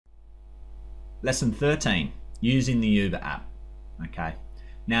Lesson 13, using the Uber app. Okay,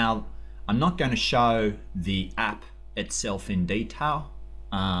 now I'm not going to show the app itself in detail.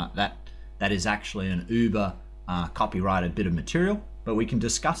 That is actually an Uber copyrighted bit of material, but we can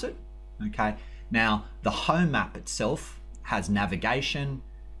discuss it. Okay, now the home app itself has navigation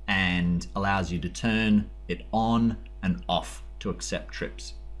and allows you to turn it on and off to accept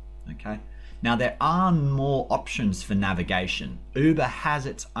trips. Okay, now there are more options for navigation. Uber has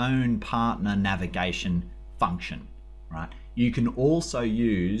its own partner navigation function, right? You can also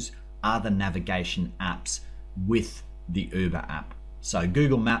use other navigation apps with the Uber app. So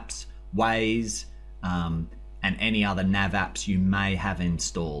Google Maps, Waze, and any other nav apps you may have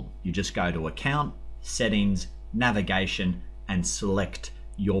installed. You just go to Account, Settings, Navigation, and select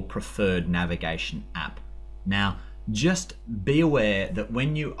your preferred navigation app. Now, just be aware that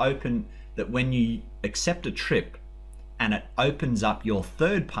when you accept a trip and it opens up your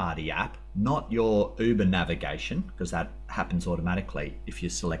third-party app, not your Uber navigation, because that happens automatically if you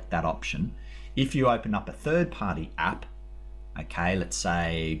select that option. If you open up a third-party app, okay, let's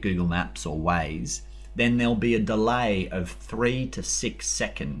say Google Maps or Waze, then there'll be a delay of 3 to 6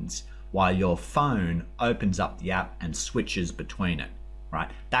 seconds while your phone opens up the app and switches between it, right?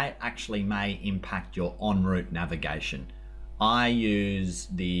 That actually may impact your en route navigation. I use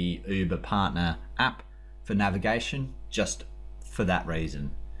the Uber partner app for navigation just for that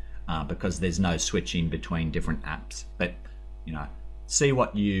reason, because there's no switching between different apps. But, you know, see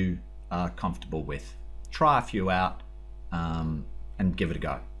what you are comfortable with. Try a few out and give it a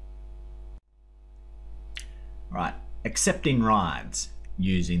go. Right, accepting rides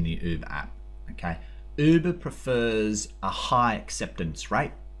using the Uber app. Okay, Uber prefers a high acceptance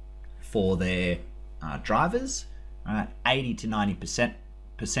rate for their drivers, right? 80 to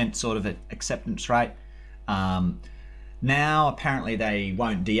 90% sort of acceptance rate. Now apparently they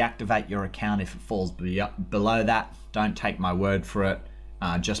won't deactivate your account if it falls below that. Don't take my word for it.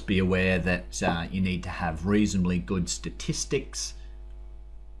 Just be aware that you need to have reasonably good statistics.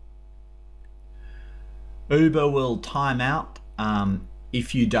 Uber will time out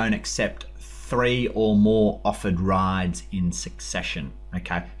if you don't accept 3 or more offered rides in succession.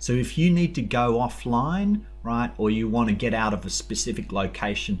 Okay, so if you need to go offline, right, or you want to get out of a specific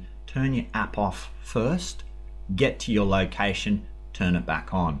location, turn your app off first, get to your location, turn it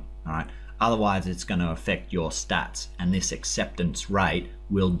back on. All right, otherwise it's going to affect your stats, and this acceptance rate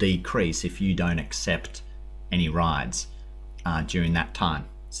will decrease if you don't accept any rides during that time.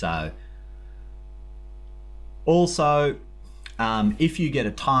 So also, if you get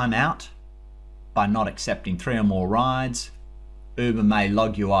a timeout by not accepting 3 or more rides, Uber may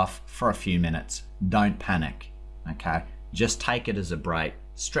log you off for a few minutes. Don't panic, okay? Just take it as a break.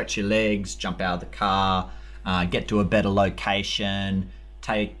 Stretch your legs, jump out of the car, get to a better location,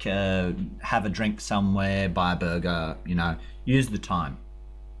 have a drink somewhere, buy a burger, you know, use the time.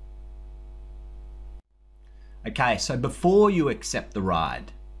 Okay, so before you accept the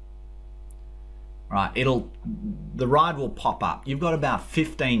ride, right, the ride will pop up. You've got about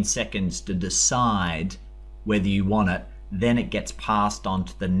 15 seconds to decide whether you want it. Then it gets passed on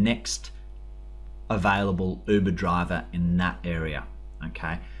to the next available Uber driver in that area.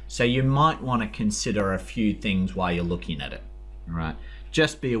 Okay, so you might want to consider a few things while you're looking at it. All right,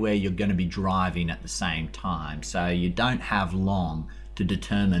 just be aware you're going to be driving at the same time, so you don't have long to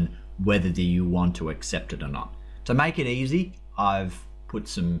determine whether you want to accept it or not. To make it easy, I've put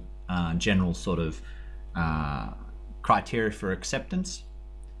some general sort of criteria for acceptance.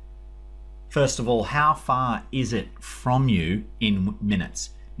 First of all, how far is it from you in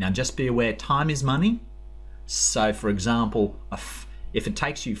minutes? Now just be aware, time is money. So for example, if it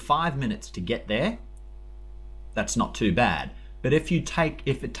takes you 5 minutes to get there, that's not too bad. But if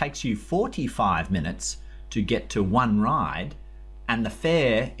it takes you 45 minutes to get to one ride, and the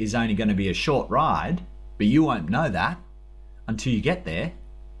fare is only going to be a short ride, but you won't know that until you get there,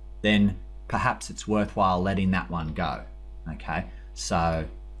 then perhaps it's worthwhile letting that one go. Okay, so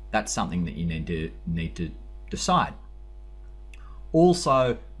that's something that you need to decide.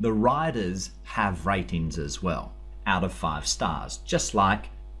 Also, the riders have ratings as well, out of 5 stars, just like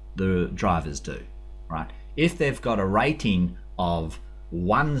the drivers do, right? If they've got a rating of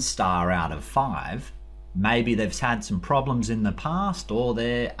 1 star out of 5, maybe they've had some problems in the past, or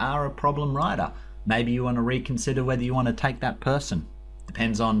they are a problem rider. Maybe you want to reconsider whether you want to take that person.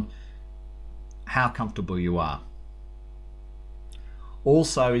 Depends on how comfortable you are.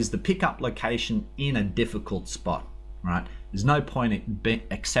 Also, is the pickup location in a difficult spot, right? There's no point in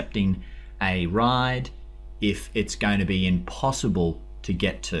accepting a ride if it's going to be impossible to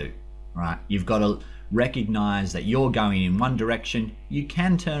get to, right? You've got to recognize that you're going in one direction. You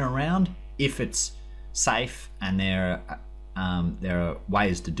can turn around if it's safe and there are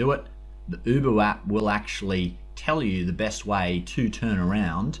ways to do it, the Uber app will actually tell you the best way to turn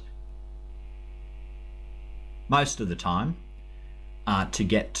around most of the time to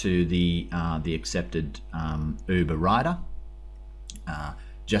get to the accepted Uber rider.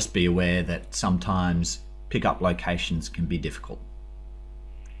 Just be aware that sometimes pickup locations can be difficult.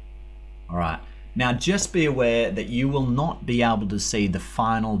 All right, now just be aware that you will not be able to see the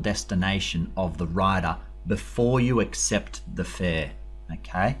final destination of the rider before you accept the fare,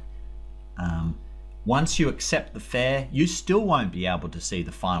 okay? Once you accept the fare, you still won't be able to see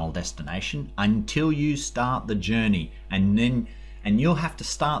the final destination until you start the journey, and you'll have to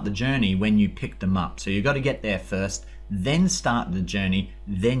start the journey when you pick them up. So you've got to get there first, then start the journey,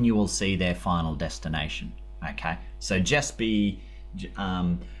 then you will see their final destination, okay? So just be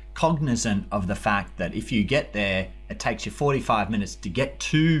cognizant of the fact that if you get there, it takes you 45 minutes to get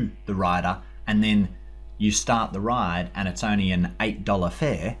to the rider, and then you start the ride and it's only an $8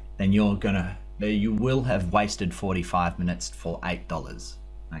 fare, then you will have wasted 45 minutes for $8,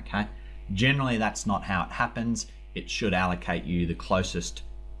 okay? Generally, that's not how it happens. It should allocate you the closest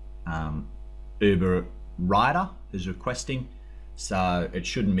Uber rider who's requesting, so it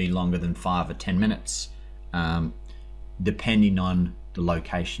shouldn't be longer than 5 or 10 minutes, depending on the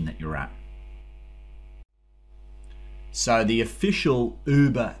location that you're at. So the official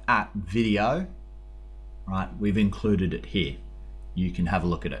Uber app video, right, we've included it here. You can have a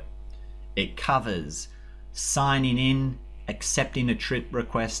look at it. It covers signing in, accepting a trip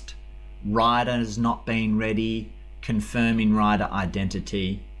request, riders not being ready, confirming rider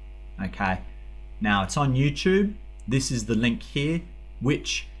identity, okay? Now it's on YouTube. This is the link here,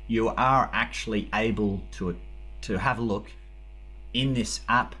 which you are actually able to have a look in this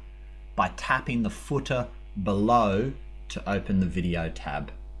app by tapping the footer below to open the video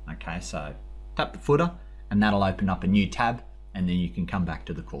tab, okay? So tap the footer and that'll open up a new tab, and then you can come back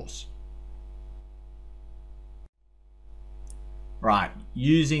to the course. Right,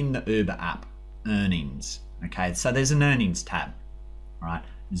 using the Uber app, earnings, okay? So there's an earnings tab, right?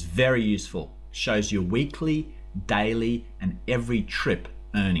 It's very useful. Shows your weekly, daily, and every trip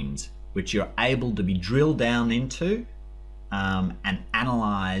earnings, which you're able to be drilled down into and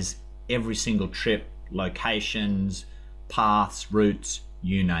analyze every single trip, locations, paths, routes,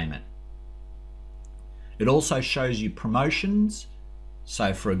 you name it. It also shows you promotions.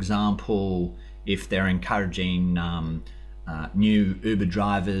 So for example, if they're encouraging new Uber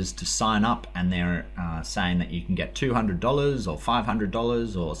drivers to sign up and they're saying that you can get $200 or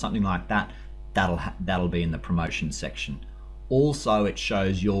 $500 or something like that, that'll be in the promotion section. Also, it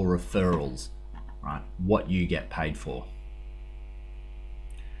shows your referrals, right? What you get paid for.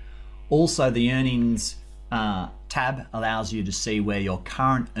 Also, the earnings tab allows you to see where your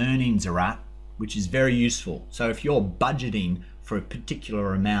current earnings are at, which is very useful. So if you're budgeting for a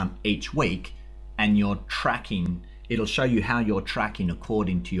particular amount each week and you're tracking, it'll show you how you're tracking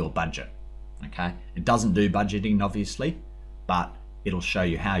according to your budget, okay? It doesn't do budgeting, obviously, but it'll show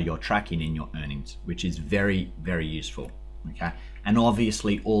you how you're tracking in your earnings, which is very, very useful, okay? And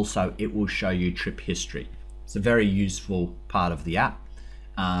obviously also it will show you trip history. It's a very useful part of the app.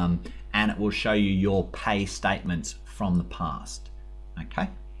 And it will show you your pay statements from the past, okay?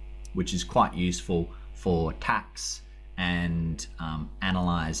 Which is quite useful for tax and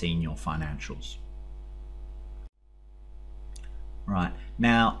analyzing your financials. Right,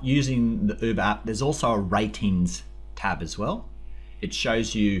 now using the Uber app, there's also a ratings tab as well. It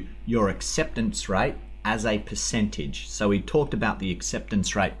shows you your acceptance rate as a percentage. So we talked about the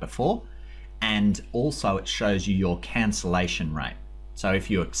acceptance rate before, and also it shows you your cancellation rate. So if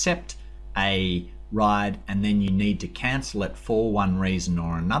you accept a ride and then you need to cancel it for one reason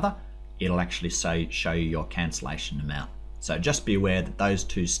or another, it'll actually show you your cancellation amount. So just be aware that those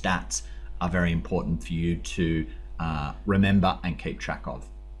two stats are very important for you to remember and keep track of.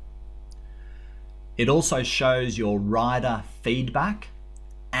 It also shows your rider feedback,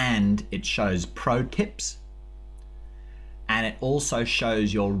 and it shows pro tips, and it also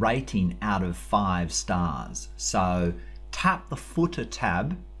shows your rating out of 5 stars. So tap the footer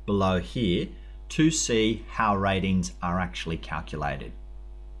tab below here to see how ratings are actually calculated.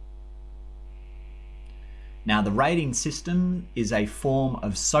 Now, the rating system is a form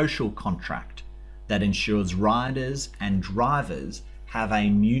of social contract that ensures riders and drivers have a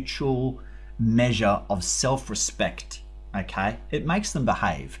mutual measure of self-respect, okay? It makes them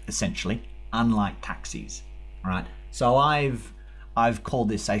behave, essentially, unlike taxis, right? So I've called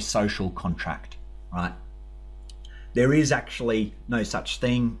this a social contract, right? There is actually no such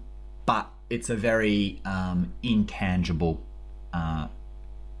thing, but it's a very intangible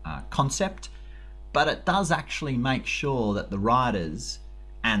concept, but it does actually make sure that the riders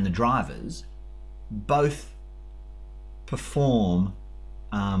and the drivers both perform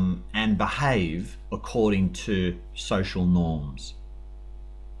and behave according to social norms.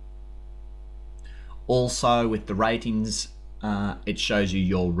 Also, with the ratings, it shows you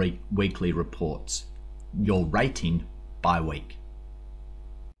your weekly reports, your rating by week.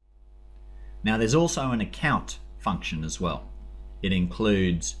 Now, there's also an account function as well. It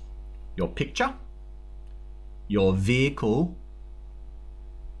includes your picture, your vehicle,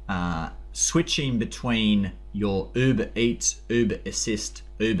 switching between your Uber Eats, Uber Assist,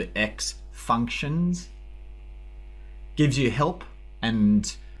 Uber X functions, gives you help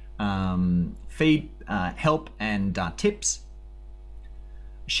and help and tips,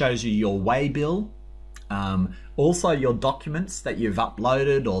 shows you your way bill, also your documents that you've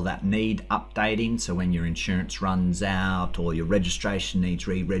uploaded or that need updating. So when your insurance runs out or your registration needs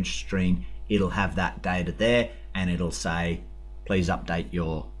re-registering, it'll have that data there and it'll say, please update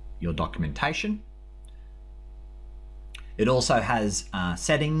your documentation. It also has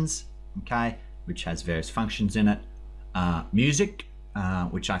settings, okay, which has various functions in it. Music,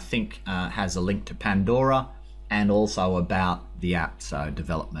 which I think has a link to Pandora, and also about the app, so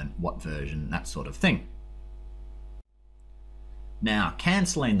development, what version, that sort of thing. Now,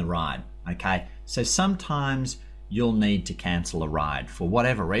 cancelling the ride, okay? So sometimes you'll need to cancel a ride for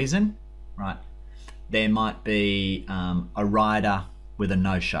whatever reason, right? There might be a rider with a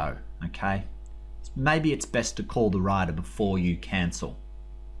no-show, okay? Maybe it's best to call the rider before you cancel,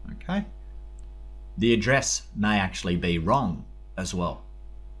 okay? The address may actually be wrong as well,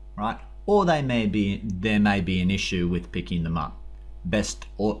 right? Or there may be an issue with picking them up. Best,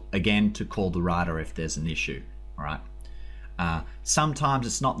 or again, to call the rider if there's an issue, all right? Sometimes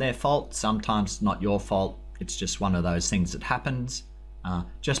it's not their fault, sometimes it's not your fault. It's just one of those things that happens.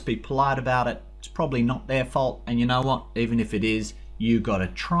 Just be polite about it. It's probably not their fault, and you know what? Even if it is, you got to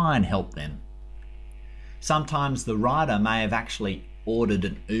try and help them. Sometimes the rider may have actually ordered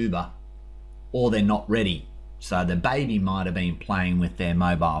an Uber, or they're not ready. So the baby might have been playing with their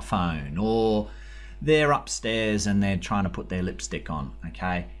mobile phone, or they're upstairs and they're trying to put their lipstick on,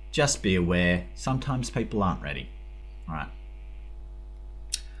 okay? Just be aware, sometimes people aren't ready, all right?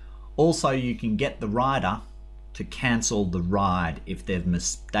 Also, you can get the rider to cancel the ride if they've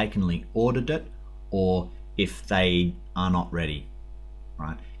mistakenly ordered it or if they are not ready,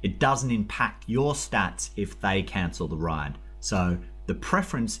 right? It doesn't impact your stats if they cancel the ride. So the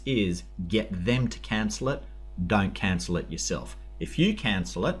preference is get them to cancel it, don't cancel it yourself. If you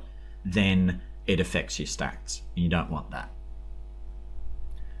cancel it, then it affects your stats, and you don't want that.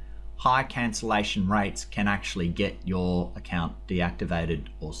 High cancellation rates can actually get your account deactivated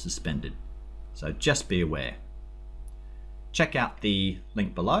or suspended. So just be aware. Check out the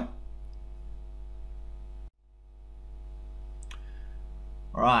link below.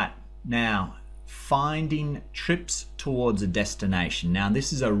 All right, now finding trips towards a destination. Now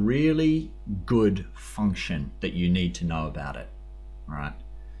this is a really good function that you need to know about it. All right,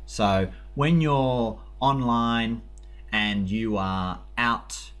 so when you're online and you are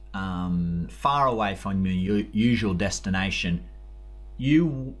out far away from your usual destination,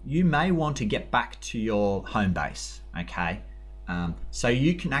 you may want to get back to your home base, okay? So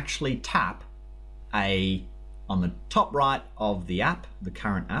you can actually tap on the top right of the app, the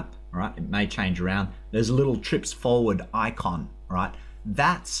current app, right? It may change around. There's a little trips forward icon, right?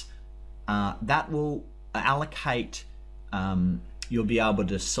 That will allocate, you'll be able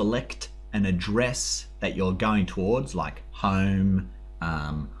to select an address that you're going towards, like home,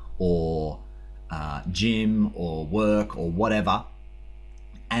 or gym or work or whatever,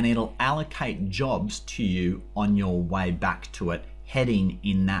 and it'll allocate jobs to you on your way back to it, heading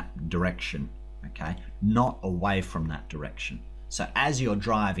in that direction, okay? Not away from that direction. So as you're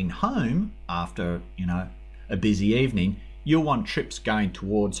driving home after, you know, a busy evening, you'll want trips going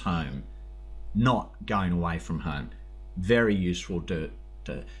towards home, not going away from home. Very useful to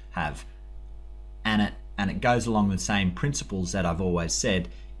have. And it goes along the same principles that I've always said,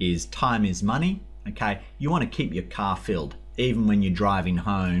 is time is money, okay? You want to keep your car filled, even when you're driving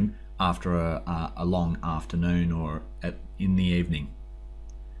home after a long afternoon or in the evening.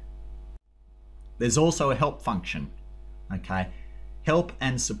 There's also a help function, okay? Help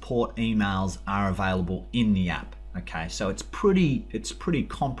and support emails are available in the app, okay? So it's pretty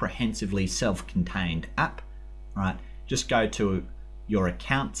comprehensively self-contained app, right? Just go to your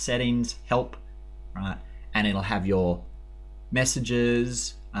account settings, help, right? And it'll have your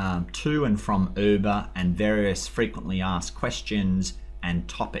messages to and from Uber and various frequently asked questions and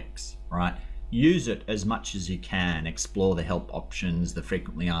topics, right? use it as much as you can. Explore the help options, the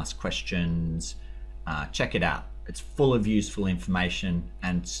frequently asked questions. Check it out. It's full of useful information,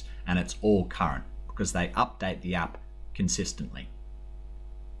 and it's all current because they update the app consistently.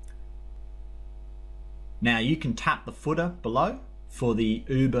 Now you can tap the footer below for the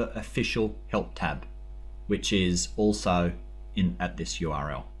Uber official help tab, which is also at this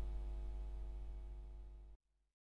URL.